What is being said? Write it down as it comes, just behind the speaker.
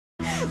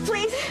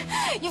Please,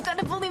 you've got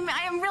to believe me.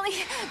 I am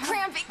really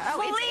cramping.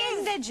 Oh,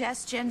 it's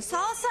indigestion.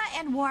 Salsa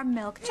and warm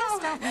milk.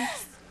 Just don't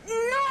mix. No,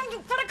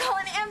 you've got to call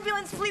an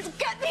ambulance. Please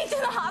get me to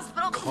the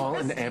hospital. Call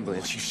an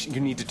ambulance. You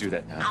need to do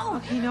that now. Ow.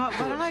 Okay, you know what?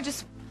 Why don't I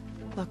just...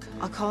 Look,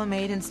 I'll call a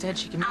maid instead.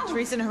 She can meet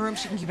Theresa in her room.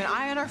 She can keep an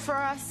eye on her for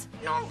us.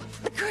 No,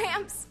 the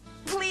cramps.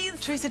 Please.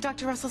 Theresa,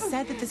 Dr. Russell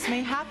said that this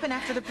may happen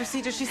after the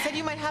procedure. She said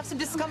you might have some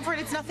discomfort.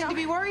 It's nothing to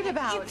be worried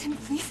about. Ethan,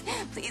 please,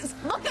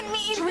 look at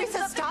me.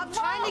 Theresa, stop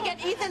trying to get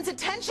Ethan's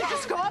attention.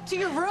 Just go up to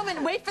your room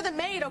and wait for the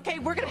maid, okay?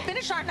 We're gonna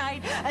finish our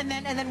night, and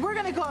then we're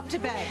gonna go up to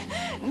bed.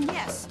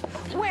 Yes,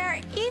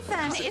 where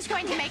Ethan is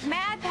going to make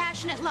mad,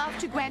 passionate love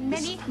to Gwen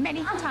many,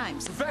 many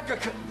times.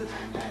 Rebecca!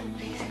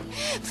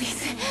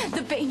 Please,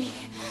 the baby.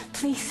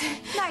 Please.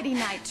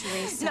 Nighty-night,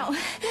 Theresa. No.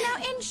 You know,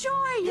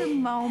 enjoy your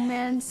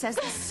moments as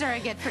the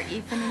surrogate for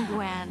Ethan and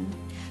Gwen.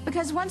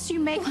 Because once you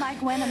make my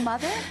Gwen a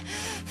mother,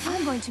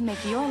 I'm going to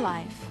make your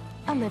life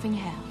a living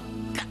hell.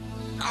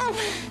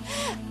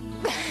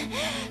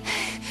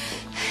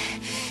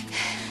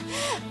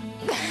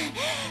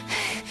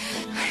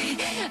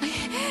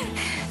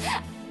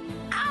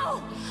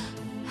 Ow!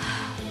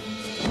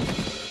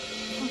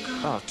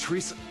 Oh,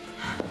 Theresa.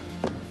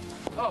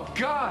 Oh,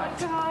 God!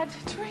 God,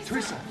 Theresa.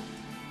 Theresa.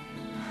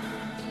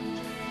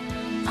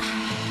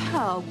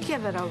 Oh,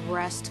 give it a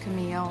rest,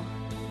 Camille.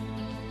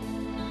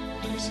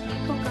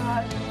 Oh,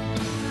 God.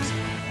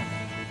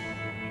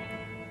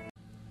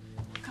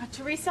 God,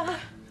 Theresa?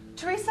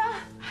 Theresa?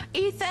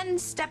 Ethan,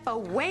 step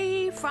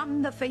away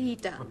from the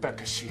fajita.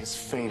 Rebecca, she has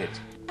fainted.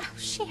 Oh,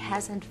 she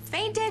hasn't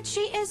fainted.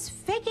 She is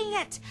faking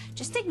it.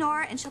 Just ignore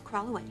her and she'll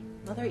crawl away.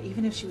 Mother,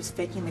 even if she was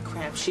faking the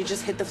cramps, she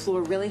just hit the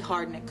floor really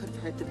hard and it could have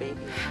hurt the baby.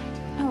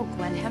 Oh,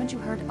 Gwen, haven't you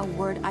heard a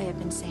word I have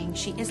been saying?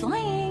 She is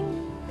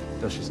lying.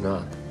 No, she's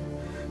not.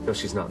 No,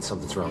 she's not.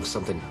 Something's wrong.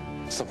 Something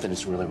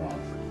is really wrong.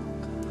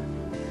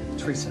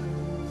 Theresa.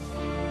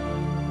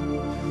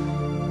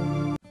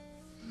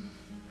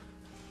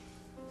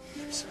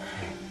 Theresa.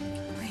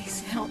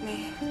 Please help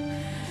me.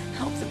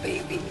 Help the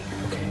baby.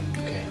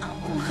 Okay.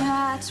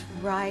 That's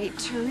right,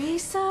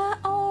 Theresa.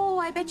 Oh,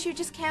 I bet you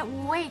just can't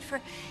wait for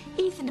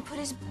Ethan to put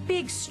his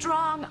big,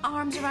 strong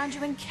arms around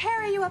you and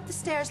carry you up the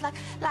stairs like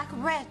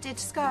Rhett did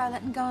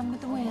Scarlett and Gone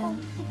with the Wind. Oh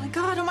my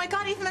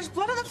God, Ethan, there's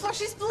blood on the floor.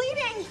 She's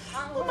bleeding.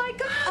 Oh my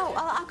God. Oh,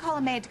 I'll call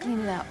a maid to clean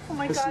it up. Oh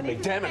my Listen God. to me.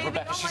 Ethan, Damn it, baby.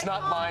 Rebecca. Oh She's my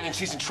not God. mine and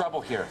she's in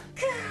trouble here.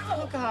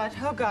 Oh God,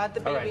 the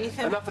baby, All right,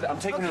 Ethan. enough of that. I'm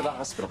taking her to the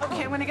hospital. Come Okay,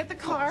 on. I'm gonna get the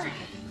car.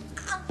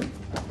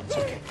 It's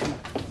okay. Come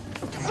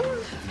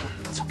on.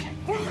 It's okay.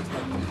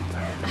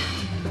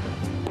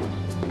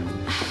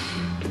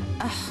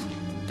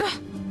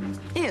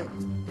 Ew,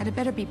 and it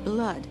better be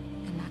blood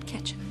and not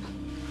ketchup.